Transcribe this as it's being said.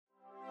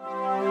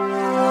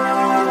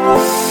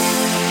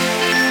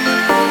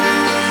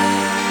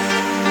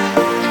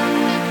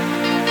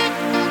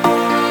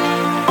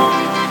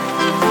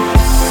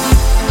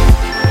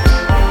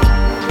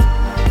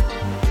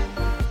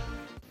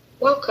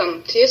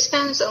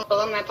participants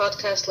on my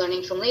podcast,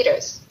 Learning from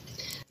Leaders.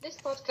 This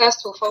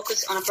podcast will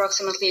focus on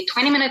approximately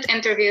 20-minute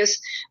interviews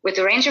with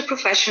a range of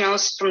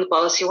professionals from the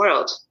policy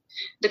world.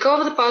 The goal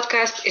of the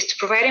podcast is to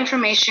provide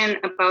information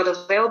about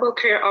available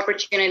career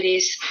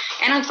opportunities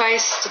and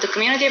advice to the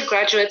community of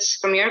graduates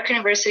from York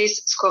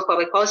University's School of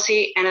Public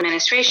Policy and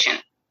Administration.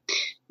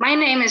 My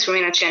name is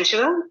Romina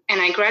Cencheva, and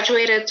I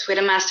graduated with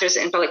a Master's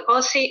in Public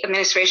Policy,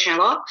 Administration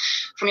and Law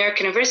from York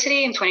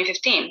University in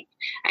 2015.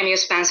 I'm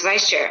USPAN's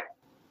Vice Chair.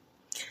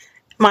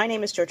 My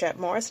name is Georgette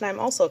Morris, and I'm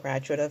also a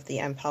graduate of the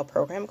MPAL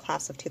program,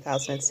 class of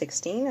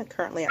 2016, and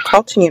currently at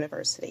Carleton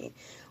University.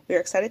 We are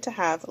excited to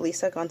have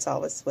Lisa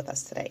Gonsalves with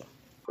us today.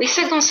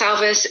 Lisa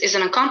Gonsalves is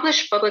an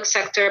accomplished public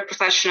sector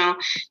professional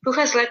who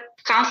has led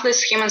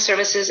countless human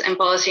services and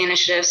policy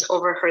initiatives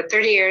over her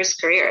 30 years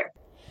career.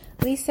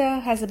 Lisa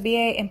has a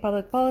BA in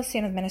Public Policy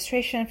and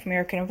Administration from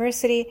York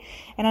University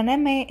and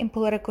an MA in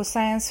Political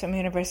Science from the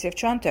University of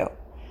Toronto.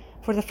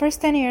 For the first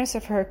 10 years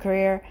of her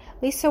career,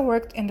 Lisa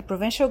worked in the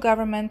provincial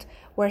government,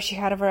 where she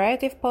had a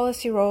variety of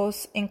policy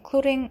roles,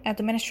 including at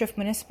the Ministry of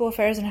Municipal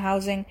Affairs and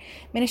Housing,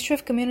 Ministry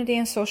of Community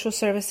and Social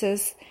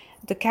Services,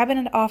 the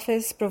Cabinet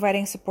Office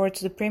providing support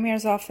to the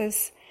Premier's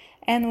Office,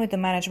 and with the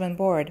Management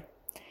Board.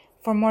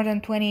 For more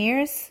than 20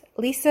 years,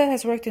 Lisa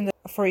has worked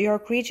for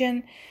York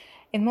Region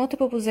in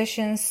multiple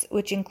positions,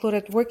 which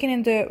included working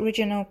in the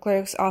Regional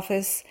Clerk's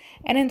Office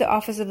and in the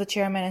Office of the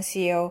Chairman and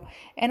CEO,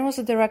 and was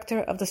the Director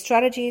of the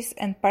Strategies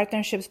and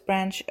Partnerships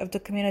Branch of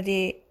the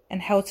Community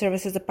and Health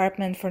Services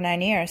Department for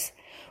 9 years,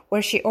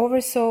 where she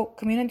oversaw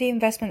community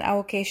investment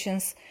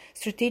allocations,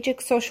 strategic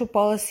social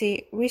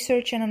policy,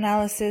 research and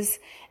analysis,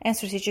 and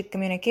strategic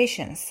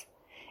communications.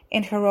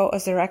 In her role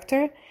as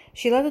Director,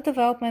 she led the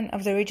development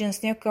of the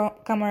region's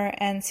newcomer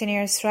and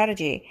senior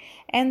strategy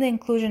and the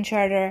Inclusion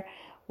Charter,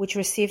 which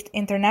received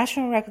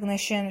international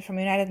recognition from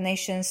United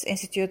Nations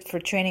Institute for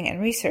Training and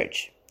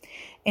Research.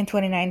 In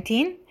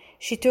 2019,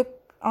 she took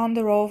on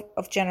the role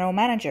of General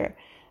Manager,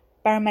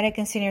 Paramedic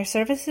and Seniors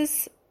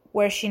Services,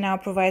 where she now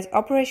provides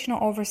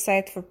operational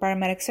oversight for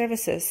paramedic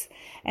services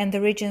and the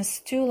region's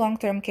 2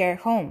 long-term care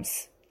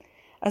homes.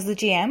 As the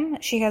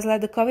GM, she has led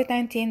the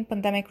COVID-19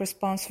 pandemic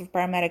response for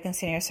Paramedic and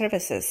Senior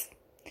Services.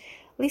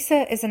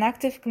 Lisa is an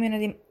active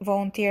community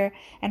volunteer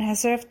and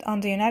has served on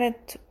the United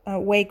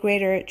Way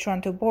Greater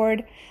Toronto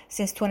Board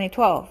since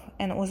 2012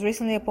 and was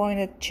recently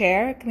appointed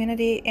Chair,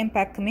 Community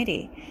Impact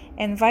Committee,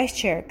 and Vice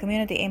Chair,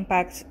 Community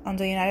Impact on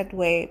the United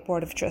Way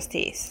Board of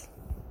Trustees.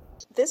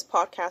 This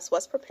podcast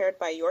was prepared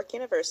by York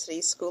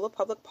University's School of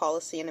Public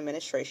Policy and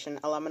Administration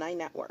Alumni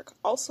Network,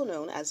 also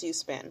known as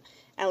USPAN,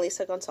 and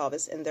Lisa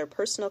Gonsalves in their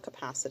personal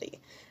capacity.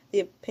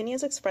 The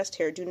opinions expressed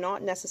here do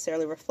not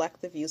necessarily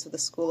reflect the views of the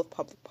School of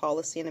Public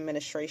Policy and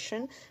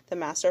Administration, the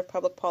Master of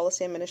Public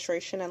Policy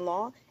Administration and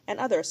Law, and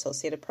other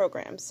associated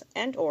programs,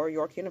 and/or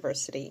York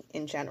University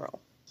in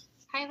general.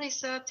 Hi,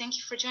 Lisa. Thank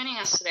you for joining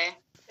us today.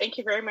 Thank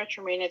you very much,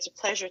 Romina. It's a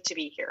pleasure to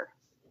be here.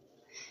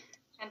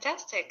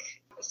 Fantastic.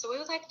 So we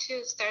would like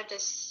to start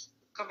this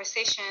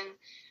conversation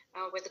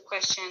with the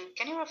question,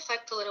 can you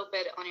reflect a little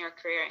bit on your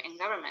career in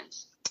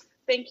government?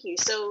 Thank you.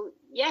 So,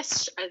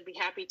 yes, I'd be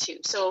happy to.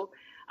 So,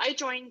 I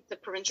joined the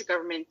provincial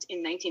government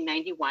in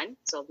 1991,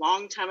 so a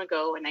long time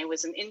ago, and I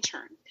was an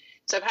intern.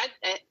 So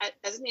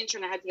as an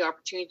intern, I had the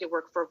opportunity to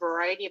work for a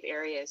variety of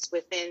areas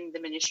within the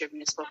Ministry of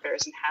Municipal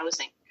Affairs and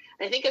Housing.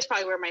 And I think that's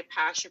probably where my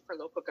passion for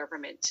local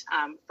government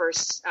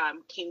first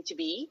came to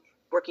be,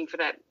 working for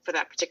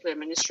that particular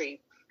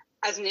ministry.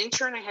 As an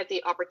intern, I had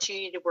the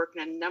opportunity to work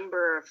in a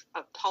number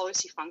of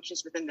policy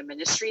functions within the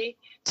ministry.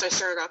 So I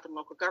started off in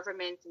local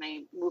government, and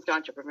I moved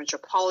on to provincial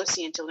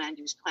policy and to land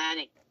use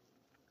planning.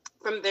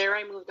 From there,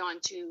 I moved on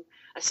to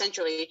a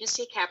central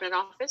agency, Cabinet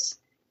Office,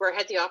 where I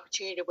had the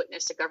opportunity to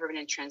witness the government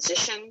in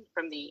transition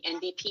from the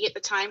NDP at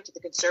the time to the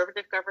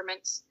Conservative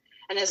governments.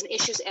 And as an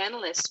issues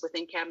analyst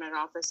within Cabinet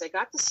Office, I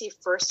got to see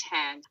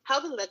firsthand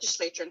how the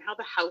legislature and how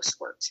the House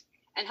worked,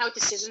 and how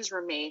decisions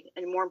were made,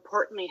 and more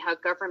importantly, how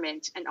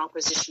government and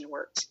opposition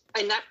worked.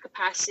 In that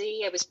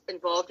capacity, I was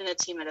involved in a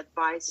team that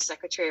advised the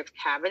Secretary of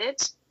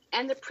Cabinet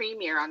and the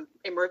Premier on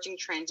emerging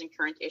trends and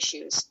current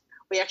issues.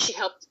 We actually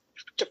helped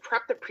to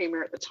prep the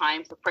Premier at the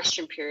time for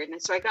question period.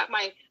 And so I got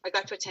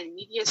to attend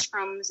media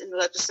scrums in the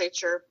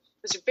legislature.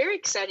 It was a very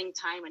exciting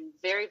time and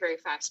very, very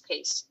fast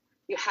paced.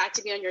 You had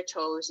to be on your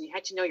toes, and you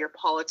had to know your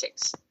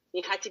politics.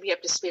 You had to be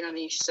up to speed on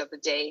the issues of the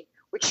day,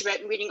 which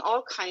meant reading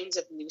all kinds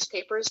of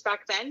newspapers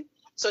back then.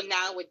 So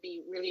now would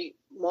be really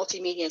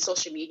multimedia and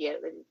social media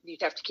that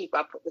you'd have to keep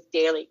up with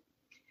daily.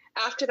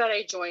 After that,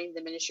 I joined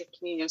the Ministry of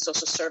Community and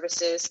Social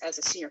Services as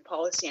a senior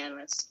policy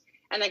analyst,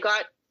 and I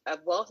got a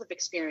wealth of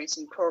experience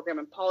in program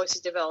and policy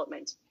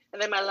development.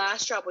 And then my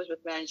last job was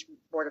with Management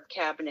Board of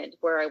Cabinet,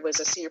 where I was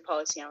a senior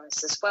policy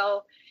analyst as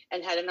well,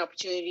 and had an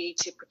opportunity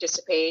to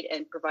participate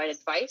and provide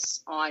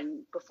advice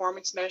on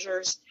performance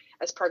measures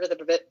as part of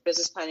the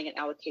business planning and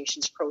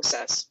allocations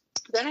process.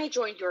 Then I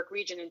joined York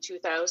Region in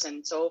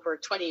 2000, so over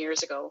 20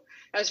 years ago.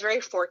 I was very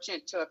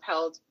fortunate to have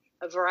held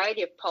a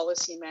variety of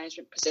policy and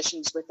management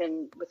positions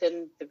within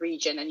the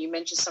region, and you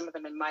mentioned some of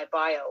them in my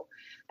bio.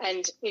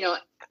 And,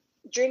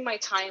 during my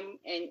time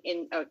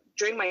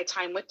during my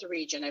time with the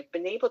region, I've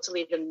been able to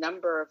lead a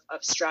number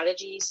of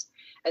strategies,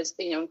 as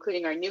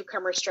including our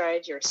newcomer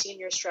strategy, our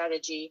senior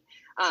strategy.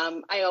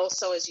 I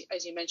also, as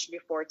you mentioned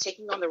before,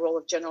 taking on the role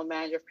of general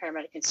manager of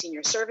Paramedic and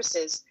Seniors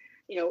Services.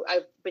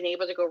 I've been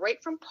able to go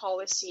right from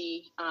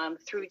policy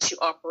through to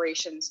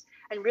operations,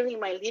 and really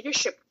my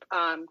leadership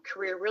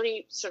career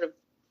really sort of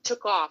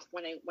took off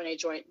when I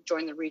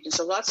joined the region.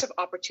 So lots of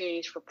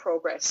opportunities for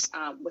progress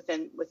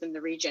within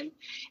the region.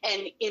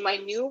 And in my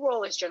new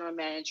role as general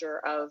manager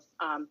of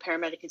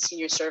Paramedic and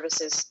Senior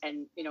Services,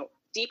 and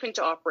deep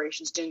into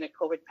operations during the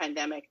COVID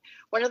pandemic,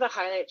 one of the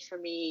highlights for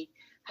me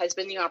has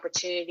been the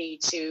opportunity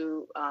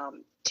to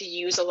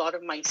use a lot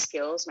of my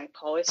skills, my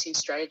policy and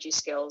strategy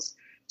skills,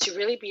 to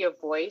really be a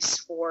voice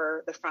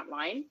for the front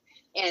line.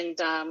 And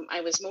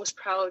I was most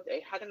proud.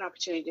 I had an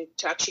opportunity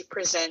to actually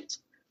present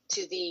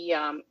to the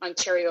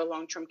Ontario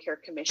Long-Term Care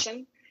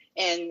Commission.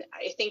 And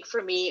I think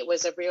for me, it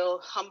was a real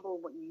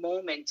humble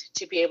moment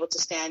to be able to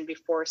stand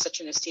before such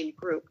an esteemed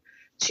group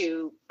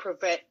to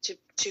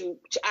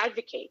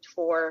advocate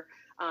for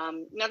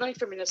not only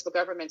for municipal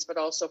governments, but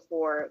also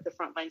for the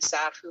frontline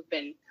staff who've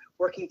been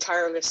working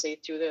tirelessly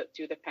through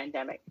the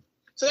pandemic.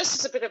 So this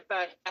is a bit of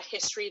a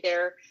history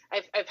there.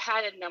 I've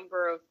had a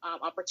number of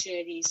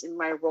opportunities in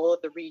my role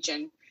at the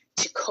region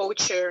to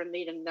co-chair and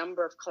lead a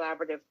number of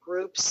collaborative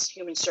groups,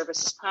 human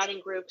services planning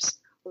groups,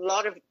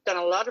 done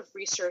a lot of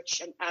research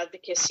and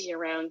advocacy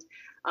around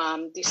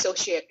the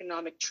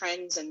socioeconomic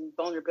trends and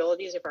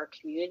vulnerabilities of our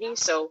community.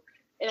 So,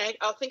 and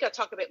I'll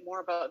talk a bit more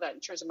about that in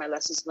terms of my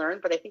lessons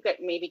learned, but I think that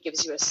maybe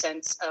gives you a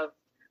sense of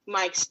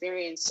my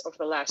experience over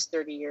the last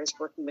 30 years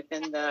working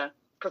within the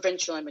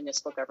provincial and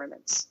municipal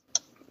governments.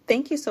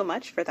 Thank you so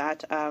much for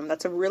that.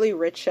 That's a really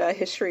rich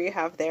history you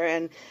have there,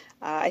 and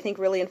I think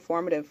really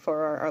informative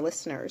for our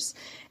listeners.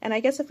 And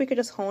I guess if we could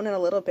just hone in a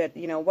little bit,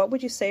 what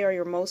would you say are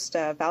your most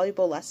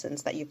valuable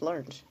lessons that you've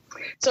learned?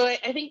 So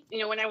I think,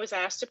 when I was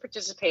asked to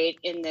participate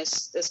in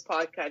this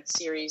podcast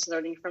series,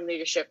 Learning from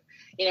Leadership,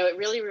 it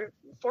really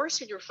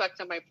forced me to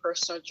reflect on my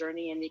personal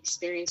journey and the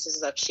experiences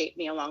that shaped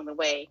me along the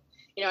way.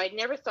 I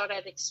never thought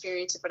I'd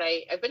experience it, but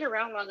I've been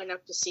around long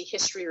enough to see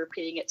history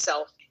repeating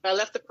itself. I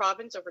left the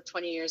province over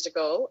 20 years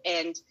ago,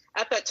 and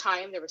at that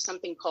time, there was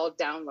something called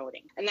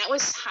downloading. And that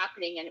was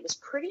happening, and it was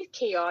pretty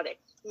chaotic,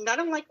 not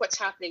unlike what's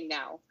happening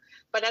now.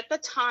 But at the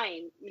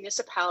time,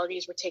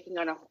 municipalities were taking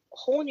on a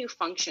whole new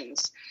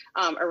functions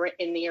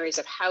in the areas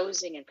of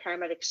housing and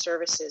paramedic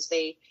services.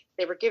 They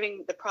were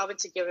giving the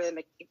province had given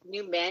them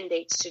new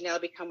mandates to now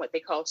become what they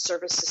call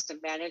service system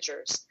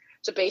managers.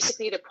 So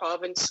basically, the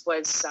province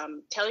was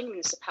telling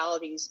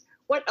municipalities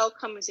what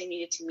outcomes they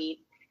needed to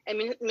meet, and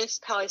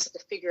municipalities had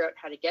to figure out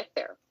how to get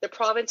there. The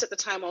province at the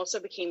time also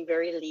became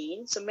very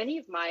lean. So many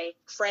of my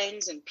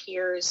friends and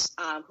peers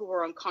who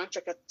were on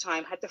contract at the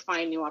time had to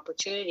find new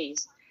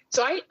opportunities.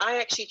 So I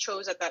actually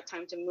chose at that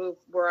time to move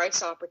where I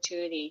saw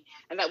opportunity,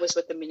 and that was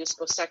with the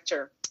municipal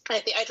sector.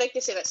 And I'd like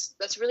to say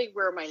that's really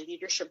where my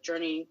leadership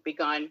journey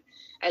began.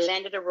 I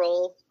landed a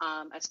role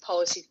as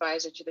policy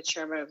advisor to the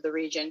chairman of the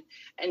region,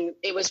 and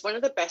it was one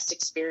of the best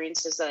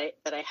experiences that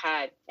I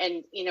had.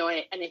 And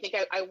I think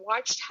I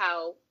watched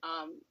how,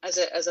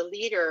 as a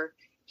leader,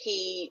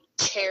 he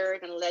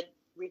chaired and led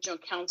regional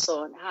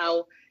council, and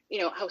how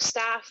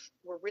staff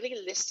were really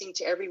listening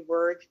to every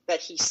word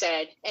that he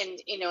said, and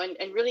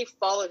really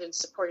followed and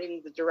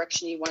supporting the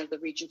direction he wanted the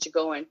region to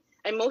go in.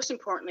 And most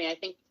importantly, I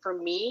think for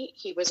me,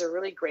 he was a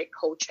really great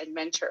coach and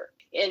mentor.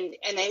 And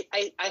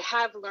I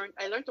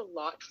learned a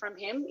lot from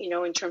him,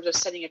 in terms of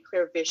setting a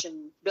clear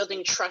vision,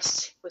 building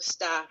trust with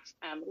staff,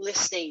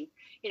 listening,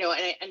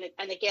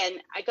 and again,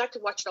 I got to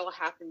watch it all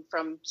happen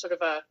from sort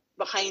of a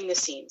behind the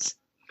scenes.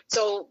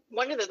 So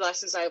one of the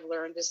lessons I've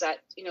learned is that,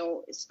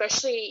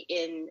 especially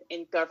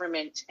in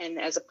government and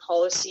as a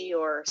policy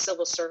or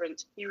civil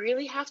servant, you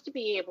really have to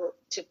be able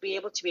to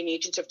be an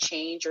agent of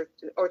change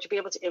or to be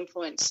able to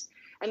influence.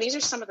 And these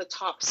are some of the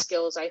top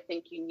skills I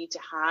think you need to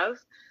have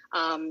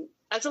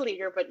as a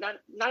leader, but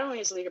not only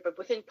as a leader, but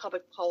within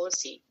public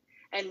policy.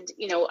 And,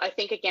 I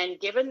think, again,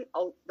 given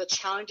the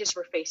challenges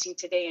we're facing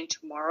today and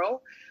tomorrow,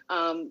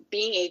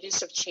 being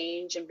agents of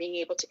change and being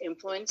able to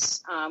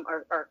influence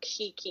are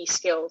key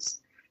skills.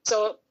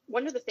 So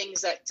one of the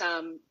things that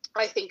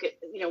I think,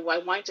 I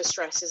wanted to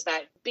stress is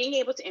that being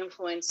able to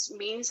influence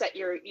means that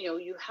you're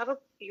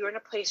in a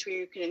place where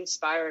you can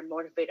inspire and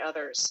motivate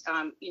others.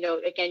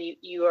 Again,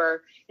 you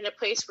are in a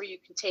place where you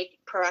can take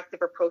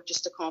proactive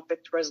approaches to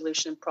conflict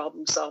resolution and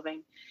problem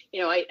solving.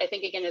 I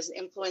think, again, as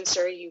an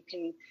influencer, you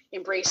can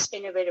embrace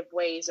innovative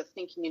ways of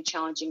thinking and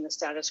challenging the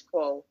status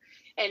quo.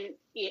 And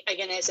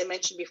again, as I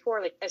mentioned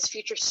before, like as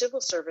future civil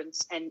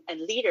servants and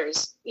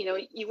leaders,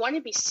 you want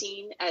to be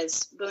seen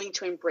as willing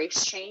to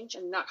embrace change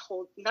and not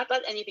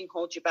let anything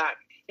hold you back.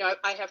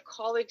 I have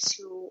colleagues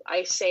who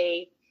I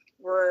say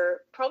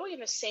were probably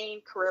in the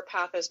same career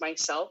path as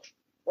myself,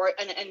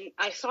 and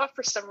I thought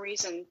for some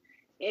reason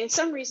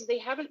they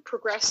haven't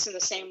progressed in the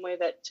same way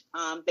that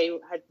they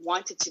had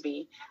wanted to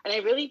be. And I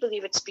really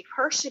believe it's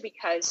partially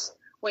because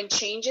when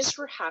changes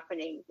were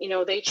happening,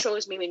 they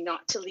chose maybe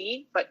not to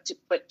lead, but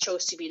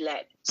chose to be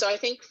led. So I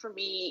think for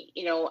me,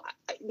 no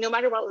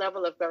matter what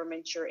level of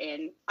government you're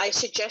in, I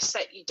suggest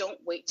that you don't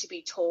wait to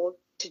be told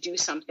to do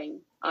something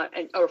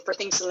or for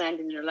things to land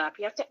in your lap.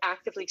 You have to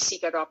actively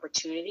seek out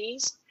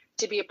opportunities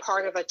to be a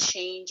part of a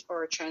change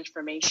or a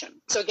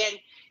transformation. So again,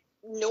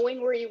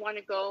 knowing where you want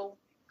to go,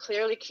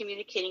 clearly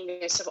communicating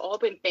this have all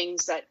been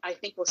things that I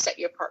think will set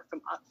you apart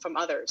from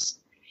others.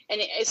 And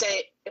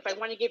if I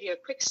want to give you a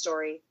quick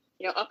story,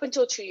 up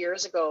until 2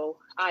 years ago,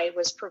 I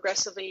was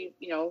progressively,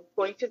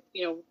 going through,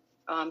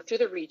 through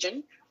the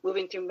region,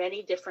 moving through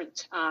many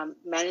different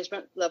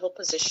management level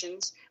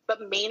positions,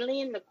 but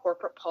mainly in the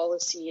corporate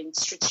policy and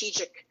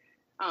strategic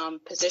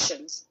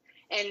positions.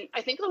 And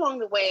I think along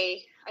the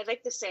way, I'd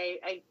like to say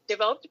I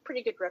developed a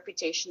pretty good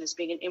reputation as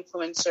being an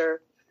influencer,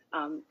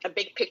 a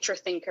big picture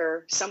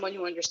thinker, someone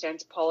who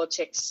understands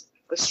politics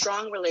with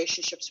strong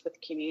relationships with the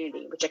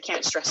community, which I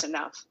can't stress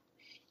enough.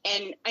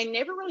 And I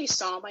never really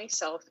saw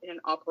myself in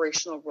an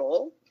operational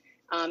role.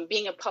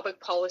 Being a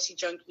public policy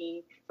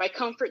junkie, my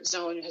comfort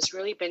zone has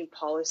really been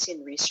policy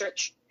and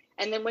research.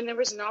 And then when there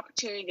was an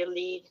opportunity to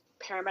lead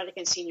Paramedic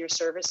and Seniors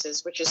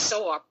Services, which is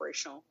so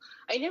operational,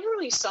 I never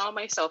really saw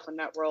myself in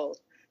that role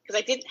because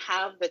I didn't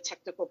have the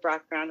technical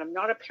background. I'm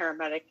not a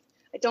paramedic.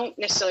 I don't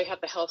necessarily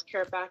have the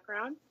healthcare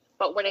background.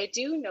 But what I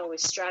do know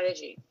is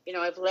strategy.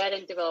 I've led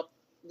and developed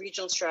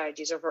regional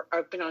strategies, or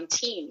I've been on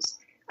teams.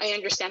 I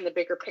understand the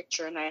bigger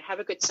picture, and I have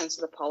a good sense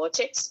of the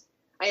politics.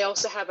 I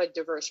also have a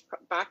diverse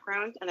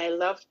background, and I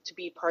love to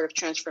be part of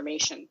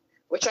transformation,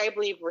 which I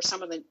believe were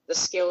some of the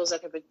skills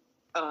that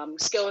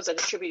have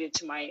attributed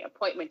to my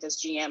appointment as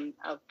GM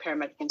of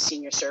Paramedic and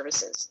Senior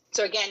Services.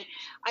 So again,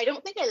 I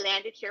don't think I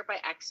landed here by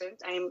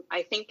accident.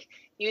 I think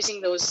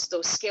using those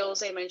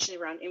skills I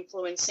mentioned around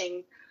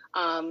influencing,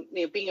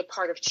 being a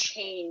part of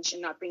change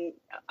and not being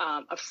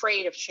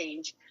afraid of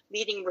change,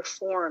 leading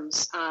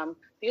reforms.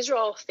 These are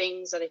all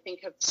things that I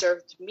think have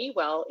served me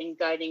well in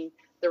guiding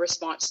the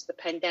response to the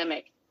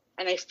pandemic.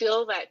 And I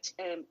feel that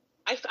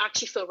I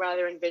actually feel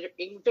rather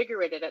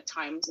invigorated at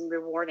times and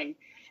rewarding.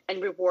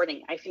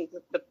 I think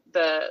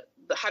the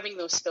having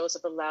those skills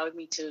have allowed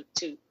me to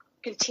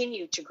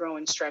continue to grow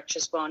and stretch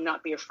as well, and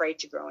not be afraid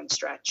to grow and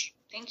stretch.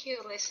 Thank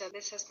you, Lisa.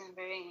 This has been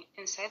very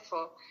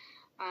insightful.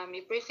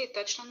 You briefly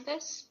touched on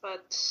this,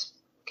 but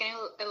can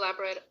you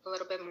elaborate a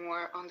little bit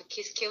more on the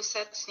key skill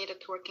sets needed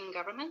to work in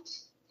government,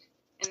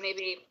 and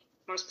maybe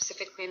more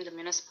specifically in the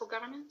municipal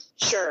government?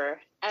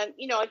 Sure. And,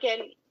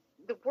 again,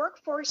 the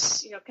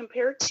workforce,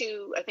 compared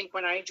to, I think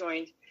when I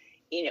joined,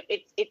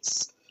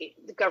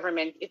 the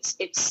government,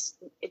 it's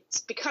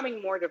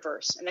becoming more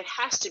diverse, and it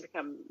has to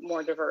become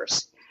more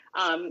diverse.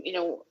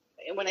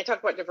 When I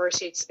talk about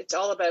diversity,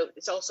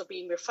 it's also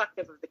being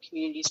reflective of the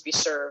communities we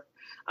serve.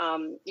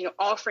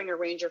 Offering a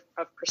range of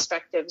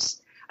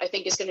perspectives, I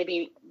think, is going to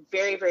be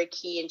very, very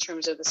key in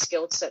terms of the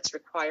skill sets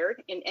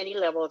required in any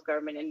level of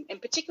government,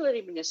 and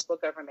particularly municipal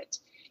government.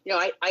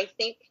 I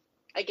think,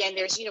 again,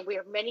 we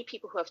have many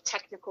people who have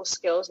technical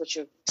skills, which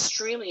are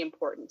extremely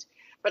important.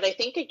 But I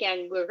think,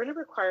 again, we're going to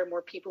require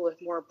more people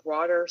with more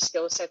broader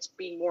skill sets,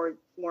 being more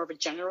of a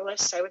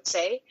generalist, I would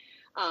say.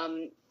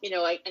 As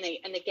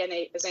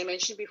I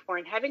mentioned before,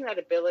 and having that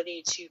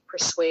ability to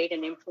persuade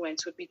and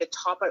influence would be the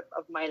top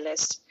of my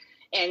list.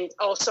 And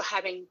also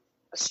having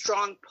a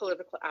strong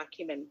political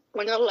acumen.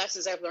 One of the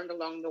lessons I've learned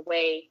along the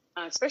way,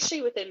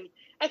 especially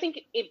I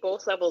think in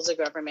both levels of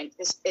government,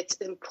 is it's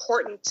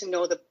important to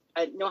know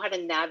how to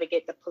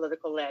navigate the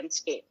political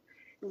landscape,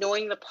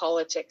 knowing the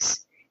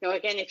politics.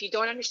 Again, if you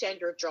don't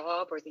understand your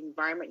job or the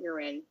environment you're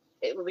in,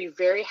 it will be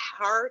very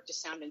hard to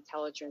sound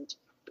intelligent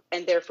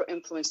and therefore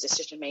influence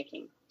decision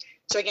making.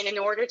 So again, in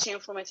order to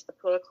influence at the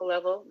political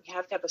level, you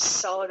have to have a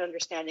solid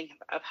understanding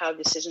of how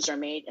decisions are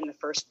made in the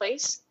first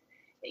place.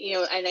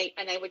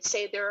 And I would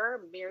say there are a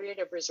myriad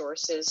of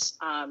resources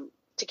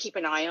to keep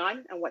an eye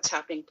on what's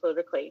happening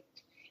politically.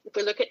 If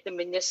we look at the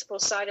municipal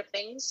side of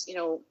things,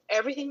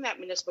 everything that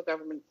municipal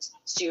governments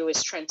do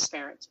is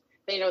transparent.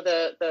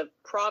 The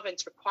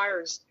province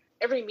requires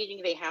every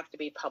meeting they have to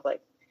be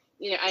public.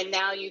 And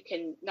now you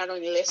can not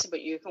only listen,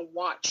 but you can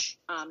watch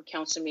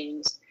council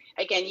meetings.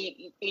 Again,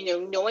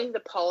 knowing the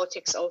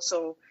politics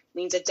also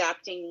means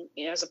adapting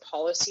as a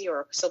policy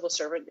or a civil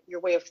servant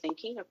your way of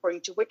thinking according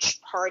to which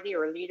party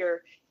or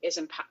leader is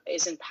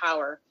in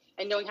power,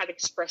 and knowing how to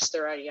express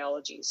their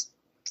ideologies.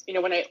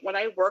 When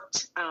I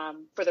worked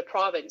for the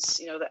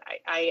province,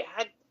 I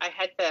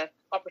had the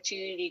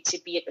opportunity to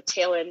be at the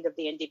tail end of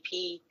the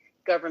NDP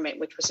government,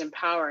 which was in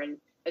power, and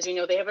as you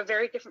know, they have a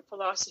very different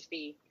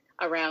philosophy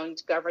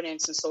around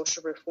governance and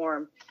social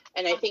reform.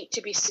 And I think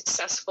to be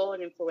successful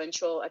and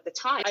influential at the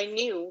time, I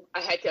knew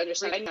I had to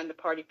understand the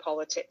party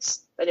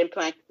politics that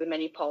implanted the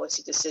many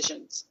policy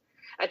decisions.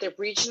 At the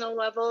regional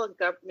level and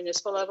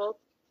municipal level,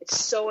 it's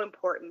so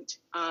important.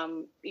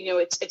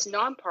 It's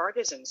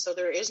nonpartisan, so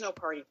there is no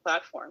party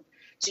platform.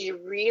 So you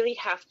really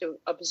have to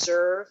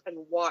observe and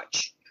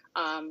watch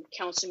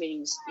council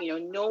meetings,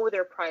 know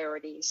their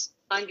priorities,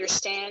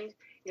 understand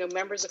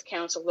members of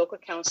council, local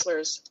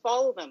councillors,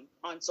 follow them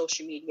on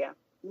social media.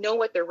 know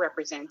what they're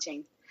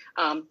representing.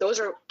 Those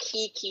are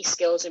key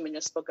skills in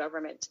municipal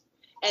government.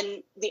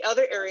 And the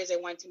other areas I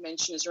want to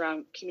mention is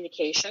around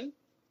communication.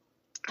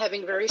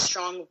 Having very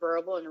strong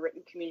verbal and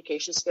written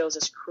communication skills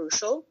is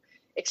crucial,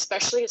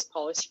 especially as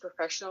policy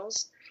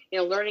professionals.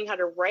 Learning how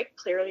to write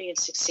clearly and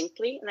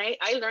succinctly. And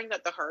I learned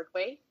that the hard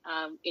way.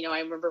 I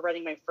remember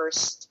writing my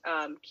first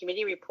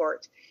committee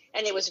report,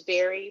 and it was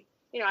very,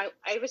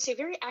 I would say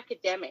very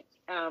academic.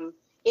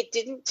 It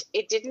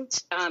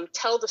didn't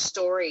tell the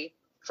story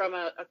from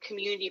a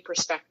community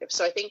perspective.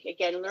 So I think,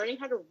 again, learning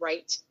how to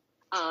write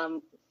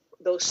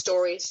those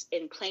stories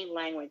in plain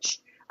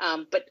language,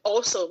 but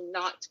also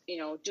not,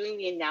 doing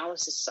the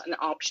analysis and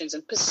options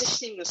and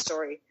positioning the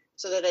story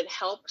so that it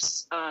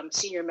helps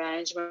senior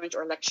management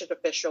or elected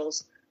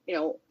officials,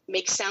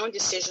 make sound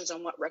decisions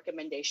on what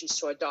recommendations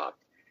to adopt.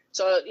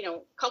 So,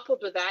 coupled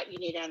with that, you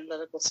need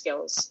analytical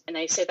skills. And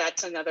I say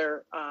that's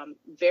another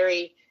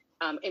very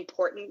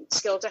important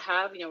skill to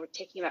have,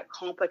 taking that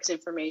complex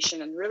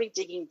information and really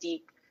digging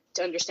deep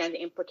to understand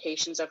the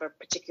implications of a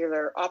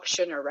particular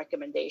option or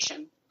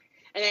recommendation.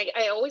 And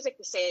I always like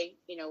to say,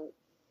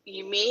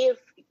 you may have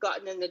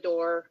gotten in the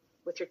door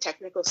with your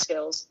technical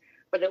skills,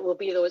 but it will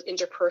be those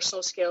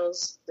interpersonal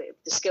skills, the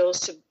skills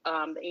to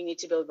that you need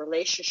to build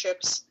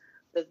relationships,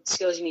 the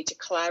skills you need to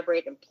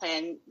collaborate and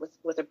plan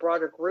with a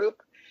broader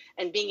group,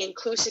 and being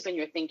inclusive in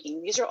your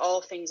thinking. These are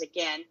all things,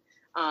 again,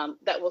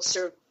 that will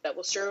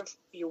serve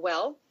you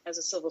well as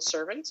a civil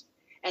servant.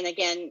 And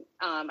again,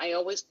 I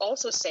always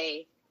also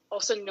say,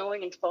 also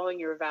knowing and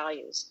following your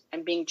values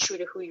and being true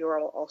to who you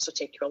are will also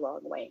take you a long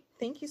way.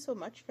 Thank you so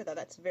much for that.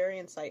 That's very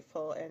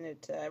insightful, and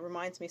it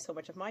reminds me so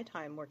much of my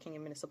time working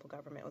in municipal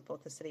government with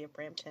both the City of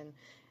Brampton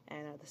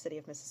and the City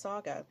of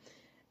Mississauga.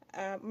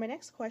 My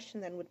next question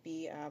then would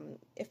be,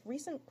 if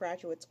recent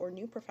graduates or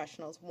new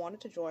professionals wanted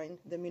to join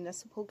the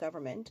municipal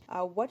government,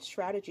 what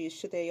strategies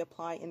should they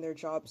apply in their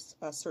job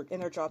search?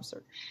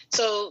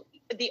 So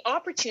the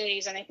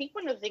opportunities, and I think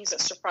one of the things that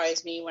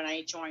surprised me when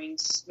I joined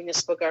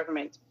municipal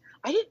government,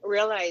 I didn't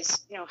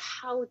realize,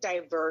 how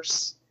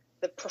diverse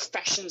the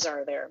professions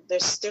are there.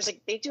 Because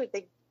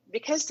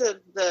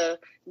the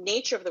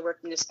nature of the work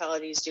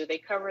municipalities do, they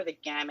cover the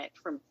gamut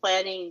from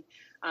planning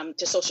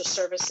to social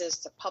services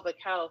to public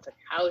health and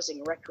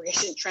housing,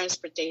 recreation,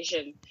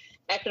 transportation,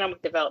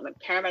 economic development,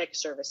 paramedic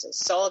services,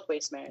 solid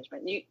waste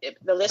management.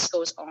 The list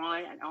goes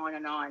on and on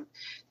and on.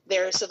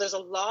 So there's a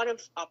lot of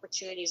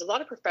opportunities, a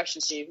lot of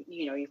professions.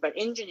 You've got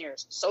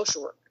engineers,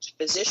 social workers,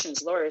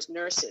 physicians, lawyers,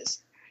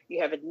 nurses. You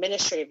have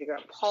administrative, you've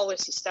got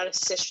policy,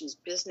 statisticians,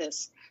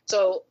 business.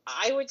 So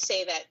I would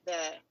say that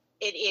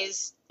it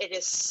is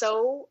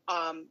so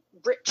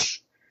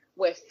rich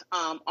with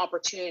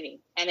opportunity.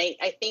 And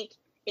I think,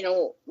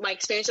 my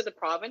experience of the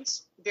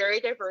province, very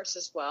diverse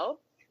as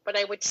well. But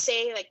I would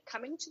say, like,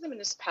 coming to the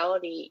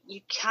municipality, you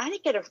kind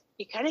of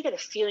get a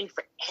feeling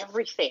for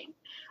everything,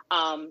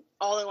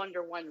 all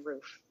under one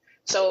roof.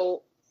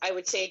 So I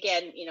would say,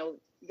 again,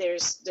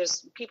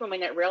 there's people may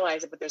not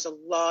realize it, but there's a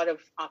lot of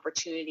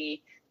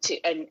opportunity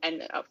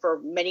for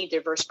many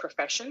diverse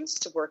professions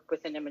to work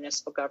within a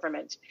municipal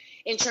government.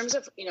 In terms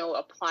of,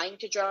 applying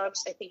to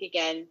jobs, I think,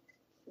 again,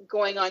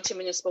 going onto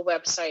municipal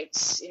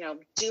websites,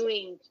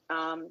 doing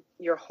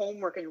your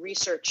homework and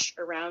research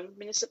around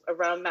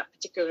that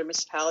particular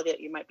municipality that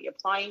you might be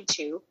applying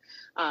to,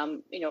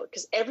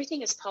 because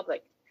everything is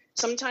public.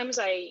 Sometimes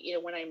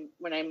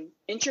when I'm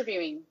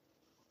interviewing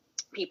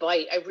people,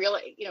 I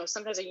realize,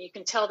 sometimes you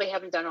can tell they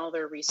haven't done all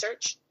their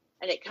research,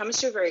 and it comes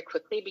through very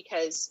quickly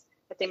because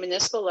at the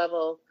municipal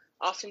level,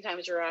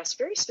 oftentimes you're asked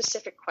very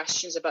specific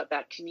questions about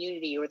that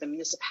community or the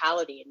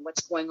municipality and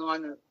what's going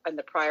on and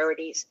the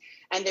priorities.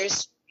 And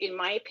there's, in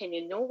my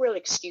opinion, no real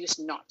excuse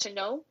not to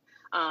know,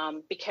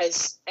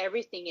 because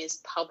everything is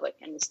public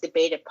and it's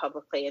debated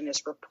publicly, and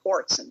there's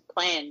reports and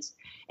plans.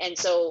 And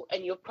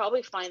you'll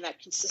probably find that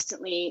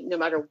consistently no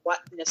matter what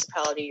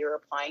municipality you're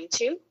applying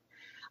to.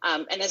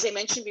 And as I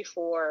mentioned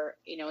before,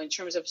 in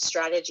terms of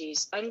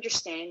strategies,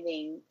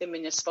 understanding the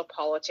municipal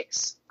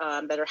politics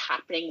that are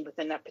happening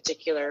within that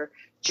particular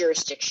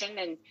jurisdiction.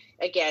 And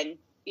again,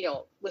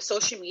 with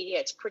social media,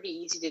 it's pretty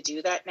easy to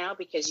do that now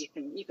because you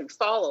can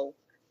follow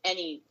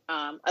any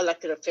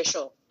elected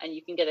official and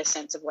you can get a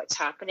sense of what's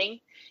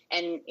happening.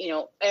 And,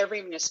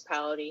 every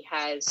municipality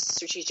has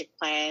strategic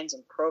plans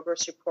and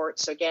progress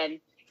reports. So again,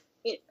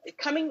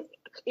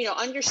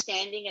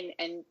 understanding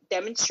and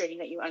demonstrating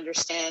that you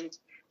understand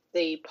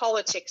the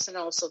politics and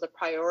also the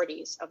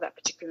priorities of that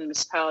particular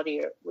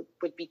municipality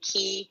would be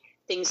key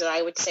things that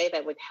I would say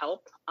that would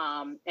help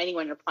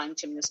anyone applying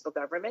to municipal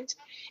government.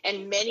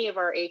 And many of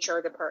our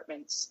HR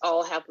departments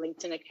all have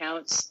LinkedIn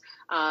accounts.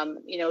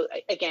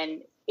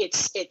 Again,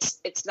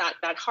 it's not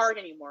that hard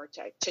anymore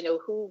to know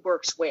who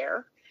works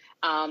where.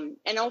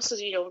 And also,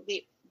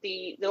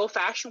 the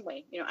old-fashioned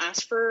way,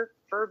 ask for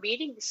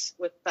meetings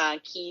with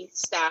key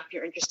staff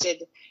you're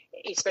interested,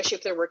 especially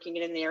if they're working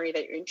in an area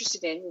that you're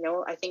interested in.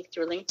 I think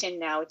through LinkedIn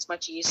now it's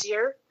much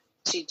easier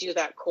to do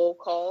that cold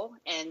call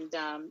and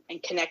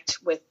connect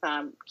with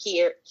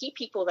key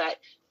people that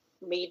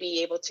may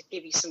be able to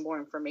give you some more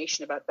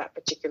information about that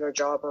particular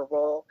job or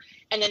role.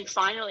 And then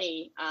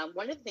finally,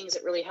 one of the things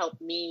that really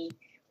helped me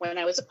when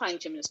I was applying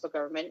to municipal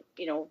government,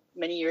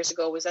 many years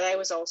ago, was that I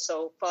was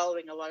also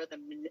following a lot of the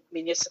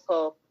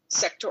municipal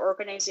sector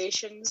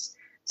organizations,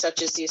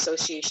 such as the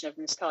Association of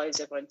Municipalities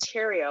of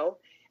Ontario,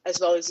 as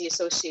well as the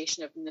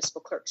Association of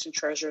Municipal Clerks and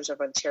Treasurers of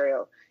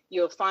Ontario.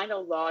 You'll find a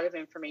lot of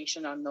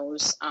information on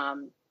those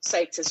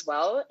sites as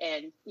well,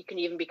 and you can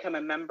even become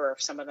a member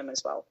of some of them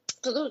as well.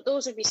 So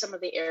those would be some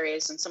of the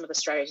areas and some of the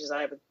strategies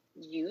I would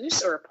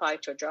use or apply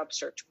to a job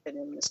search within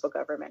the municipal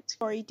government.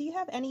 Lori, do you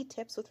have any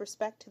tips with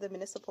respect to the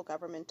municipal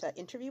government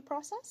interview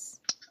process?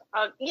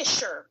 Yeah,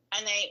 sure.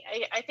 And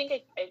I think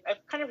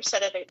I've kind of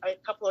said it a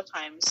couple of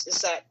times,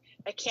 is that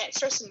I can't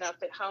stress enough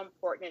that how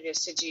important it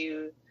is to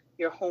do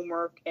your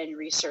homework and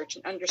research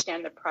and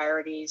understand the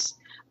priorities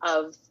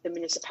of the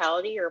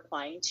municipality you're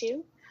applying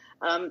to.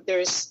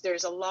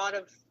 There's a lot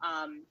of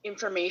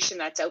information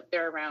that's out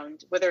there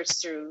around, whether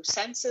it's through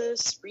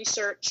census,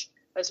 research,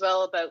 as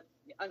well about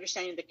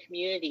understanding the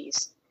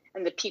communities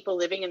and the people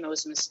living in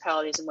those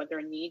municipalities and what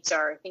their needs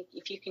are. I think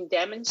if you can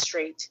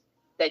demonstrate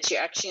that you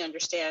actually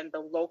understand the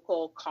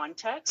local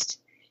context,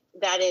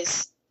 that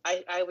is,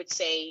 I would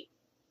say,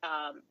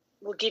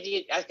 will give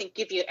you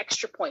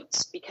extra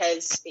points,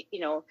 because if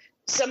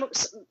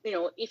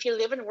you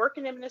live and work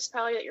in a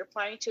municipality that you're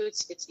applying to,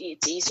 it's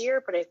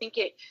easier. But I think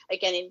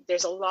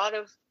there's a lot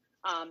of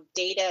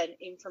data and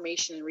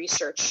information and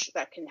research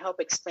that can help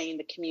explain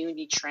the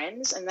community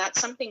trends, and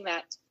that's something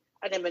that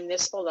at a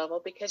municipal level,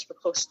 because we're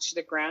close to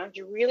the ground,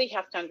 you really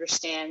have to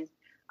understand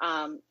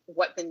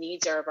what the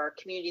needs are of our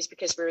communities,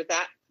 because we're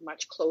that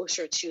much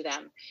closer to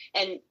them.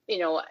 And,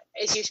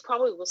 as you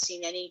probably will see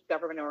in any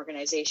government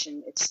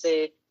organization, it's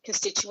the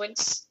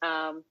constituents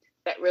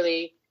that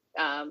really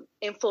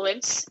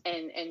influence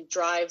and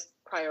drive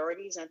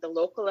priorities. And at the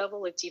local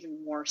level, it's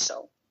even more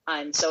so.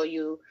 And so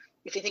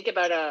if you think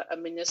about a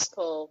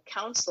municipal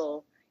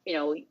council,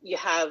 you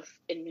have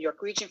in New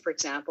York Region, for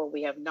example,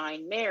 we have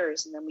 9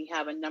 mayors, and then we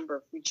have a number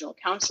of regional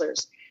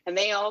councillors, and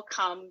they all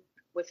come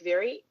with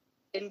very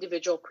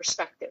individual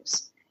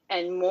perspectives.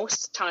 And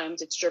most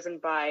times it's driven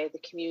by the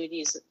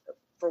communities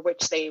for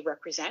which they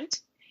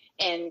represent.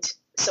 And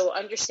so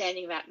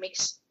understanding that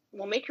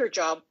will make your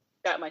job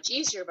that much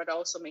easier, but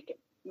also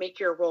make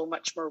your role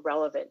much more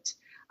relevant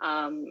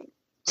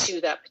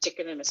to that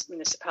particular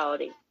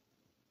municipality.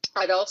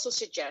 I'd also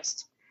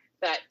suggest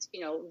that,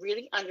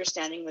 really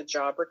understanding the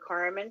job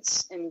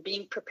requirements and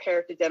being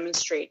prepared to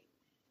demonstrate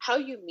how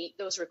you meet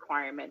those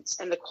requirements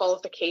and the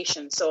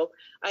qualifications. So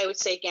I would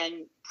say,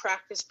 again,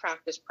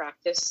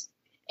 practice.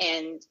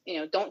 And,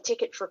 don't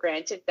take it for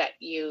granted that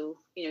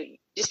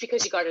just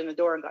because you got in the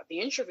door and got the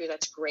interview,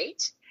 that's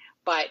great.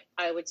 But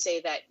I would say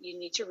that you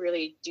need to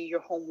really do your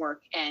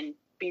homework and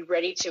be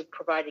ready to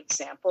provide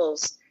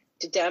examples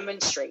to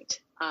demonstrate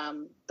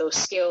those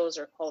skills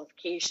or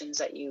qualifications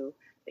that you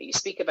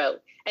speak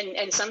about.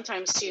 And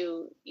sometimes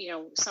too,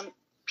 some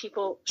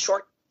people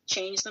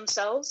shortchange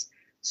themselves.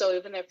 So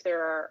even if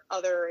there are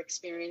other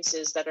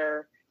experiences that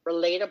are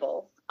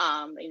relatable,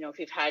 if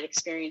you've had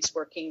experience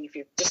working, if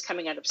you're just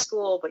coming out of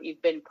school, but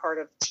you've been part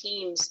of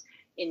teams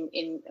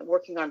in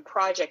working on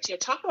projects,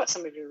 talk about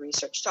some of your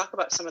research, talk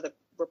about some of the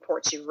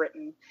reports you've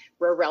written,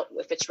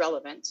 if it's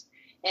relevant.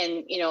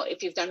 And,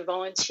 if you've done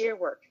volunteer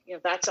work,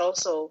 that's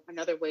also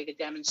another way to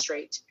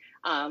demonstrate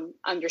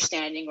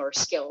understanding or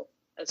skill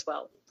as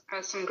well.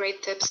 Some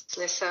great tips,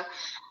 Lisa.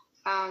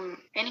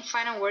 Any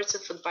final words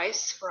of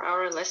advice for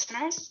our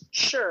listeners?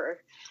 Sure.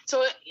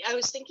 So I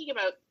was thinking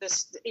about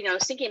this,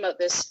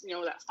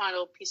 that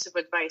final piece of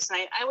advice.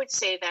 And I would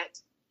say that,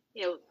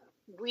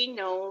 we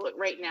know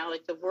right now,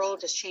 like, the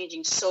world is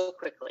changing so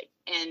quickly.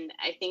 And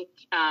I think,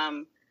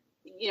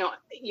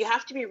 you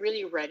have to be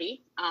really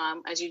ready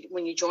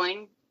when you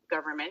join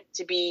government,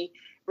 to be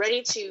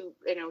ready to,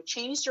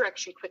 change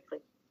direction quickly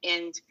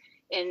and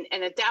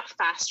adapt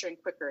faster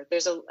and quicker.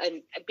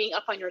 And being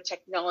up on your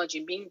technology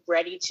and being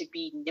ready to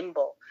be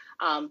nimble.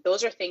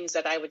 Those are things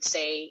that I would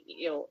say,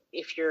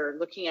 if you're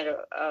looking at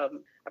a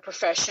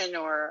profession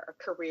or a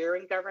career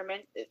in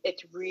government,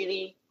 it's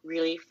really,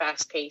 really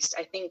fast paced.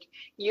 I think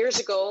years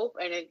ago,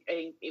 and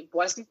it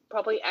wasn't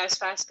probably as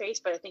fast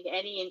paced, but I think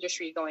any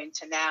industry you go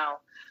into now,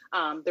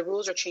 the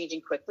rules are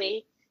changing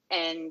quickly,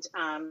 and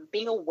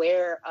being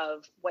aware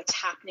of what's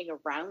happening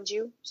around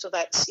you. So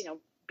that's,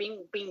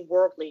 being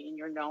worldly in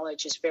your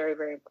knowledge is very,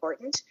 very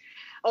important.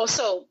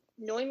 Also,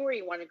 knowing where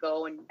you want to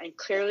go and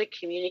clearly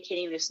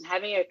communicating this and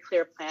having a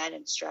clear plan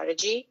and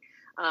strategy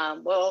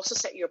will also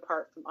set you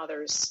apart from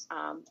others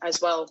as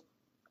well.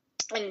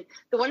 And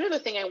the one other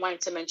thing I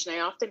wanted to mention, I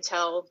often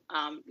tell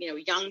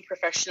young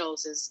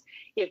professionals is,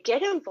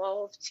 get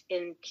involved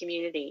in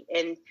community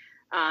and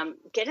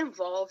get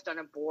involved on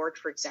a board,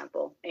 for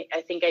example.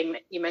 I think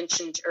you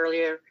mentioned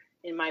earlier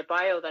in my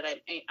bio that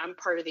I'm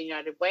part of the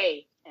United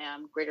Way,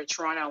 Greater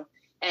Toronto,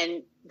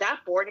 and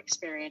that board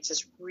experience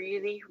has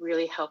really,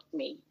 really helped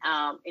me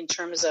in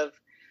terms of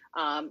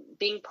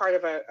being part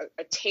of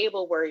a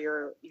table where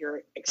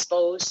you're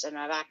exposed and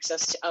have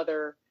access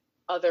to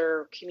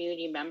other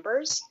community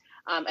members.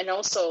 And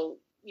also,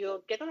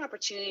 you'll get an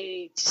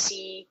opportunity to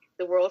see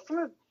the world from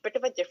a bit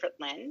of a different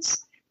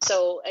lens.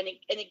 So, and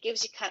it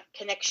gives you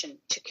connection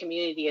to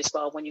community as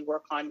well when you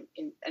work on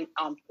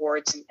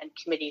boards and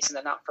committees in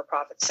the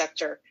not-for-profit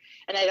sector.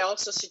 And I'd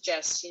also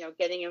suggest,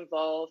 getting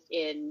involved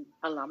in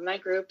alumni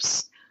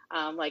groups,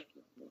 like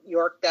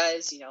York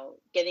does,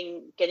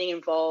 getting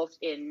involved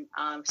in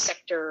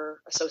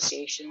sector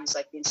associations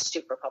like the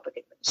Institute for Public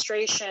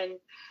Administration.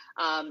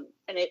 And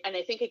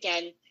I think,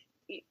 again,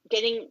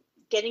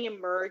 getting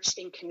immersed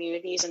in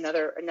communities,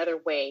 another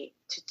way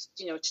to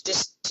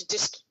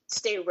just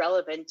stay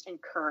relevant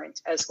and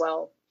current as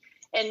well.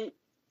 And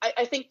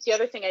I think the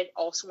other thing I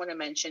also want to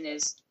mention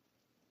is,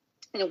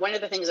 one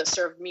of the things that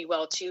served me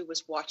well too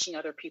was watching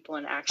other people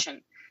in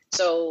action.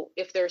 So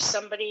if there's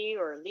somebody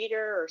or a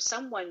leader or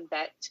someone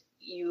that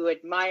you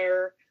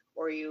admire,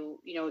 or you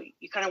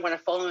kind of want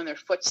to follow in their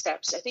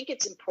footsteps, I think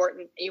it's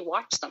important you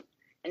watch them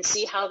and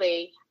see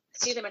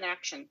them in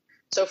action.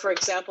 So, for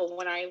example,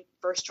 when I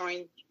first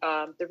joined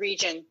the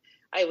region,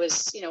 I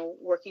was,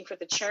 working for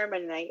the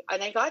chairman,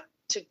 and I got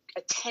to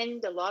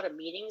attend a lot of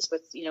meetings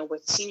with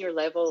senior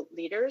level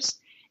leaders,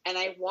 and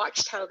I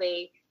watched how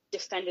they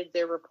defended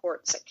their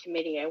reports at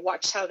committee. I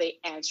watched how they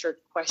answered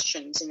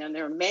questions, and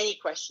there are many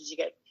questions you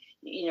get,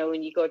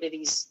 when you go to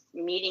these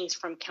meetings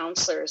from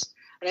counselors,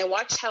 and I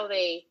watched how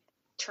they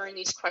turn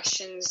these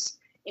questions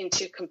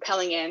into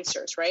compelling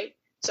answers, right?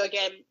 So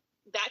again,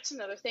 that's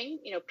another thing,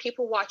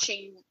 people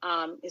watching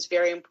is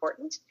very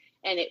important,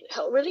 and it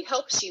really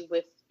helps you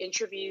with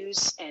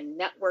interviews and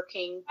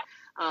networking.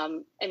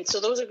 And so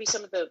those would be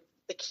some of the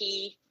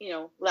key,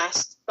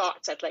 last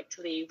thoughts I'd like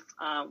to leave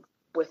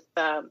with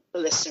the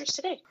listeners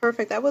today.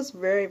 Perfect. That was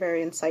very,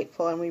 very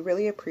insightful, and we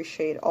really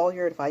appreciate all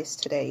your advice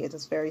today. It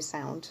is very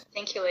sound.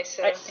 Thank you,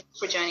 Lisa. Thanks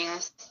for joining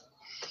us.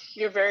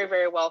 You're very,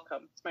 very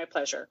welcome. It's my pleasure.